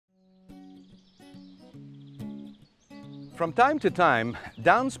From time to time,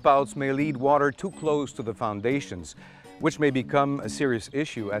 downspouts may lead water too close to the foundations, which may become a serious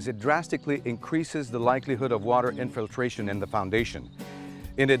issue as it drastically increases the likelihood of water infiltration in the foundation,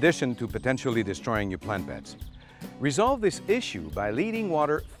 in addition to potentially destroying your plant beds. Resolve this issue by leading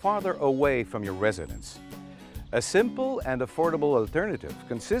water farther away from your residence. A simple and affordable alternative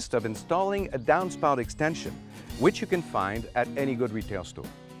consists of installing a downspout extension, which you can find at any good retail store.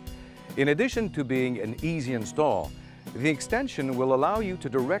 In addition to being an easy install, the extension will allow you to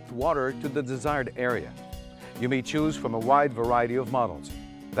direct water to the desired area. You may choose from a wide variety of models.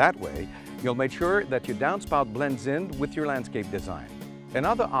 That way, you'll make sure that your downspout blends in with your landscape design.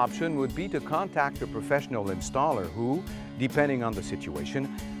 Another option would be to contact a professional installer who, depending on the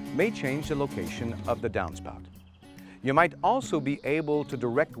situation, may change the location of the downspout. You might also be able to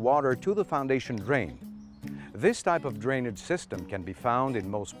direct water to the foundation drain. This type of drainage system can be found in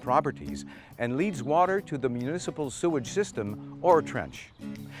most properties and leads water to the municipal sewage system or trench.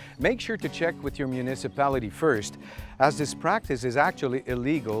 Make sure to check with your municipality first, as this practice is actually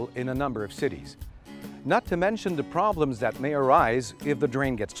illegal in a number of cities. Not to mention the problems that may arise if the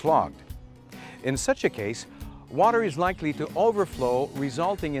drain gets clogged. In such a case, water is likely to overflow,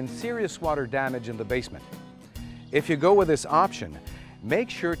 resulting in serious water damage in the basement. If you go with this option, make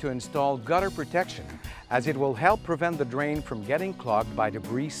sure to install gutter protection, as it will help prevent the drain from getting clogged by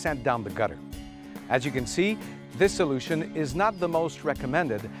debris sent down the gutter. As you can see, this solution is not the most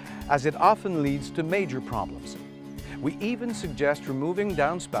recommended, as it often leads to major problems. We even suggest removing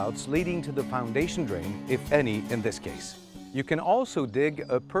downspouts leading to the foundation drain, if any, in this case. You can also dig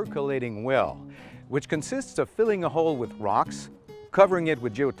a percolating well, which consists of filling a hole with rocks, covering it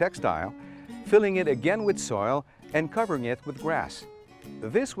with geotextile, filling it again with soil, and covering it with grass.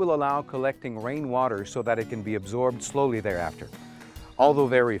 This will allow collecting rainwater so that it can be absorbed slowly thereafter. Although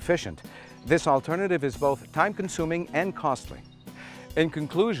very efficient, this alternative is both time-consuming and costly. In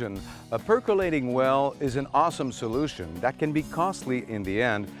conclusion, a percolating well is an awesome solution that can be costly in the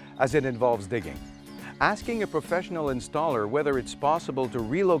end, as it involves digging. Asking a professional installer whether it's possible to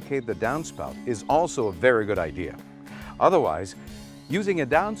relocate the downspout is also a very good idea. Otherwise, using a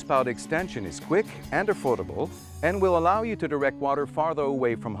downspout extension is quick and affordable and will allow you to direct water farther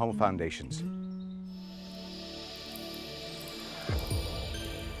away from home foundations.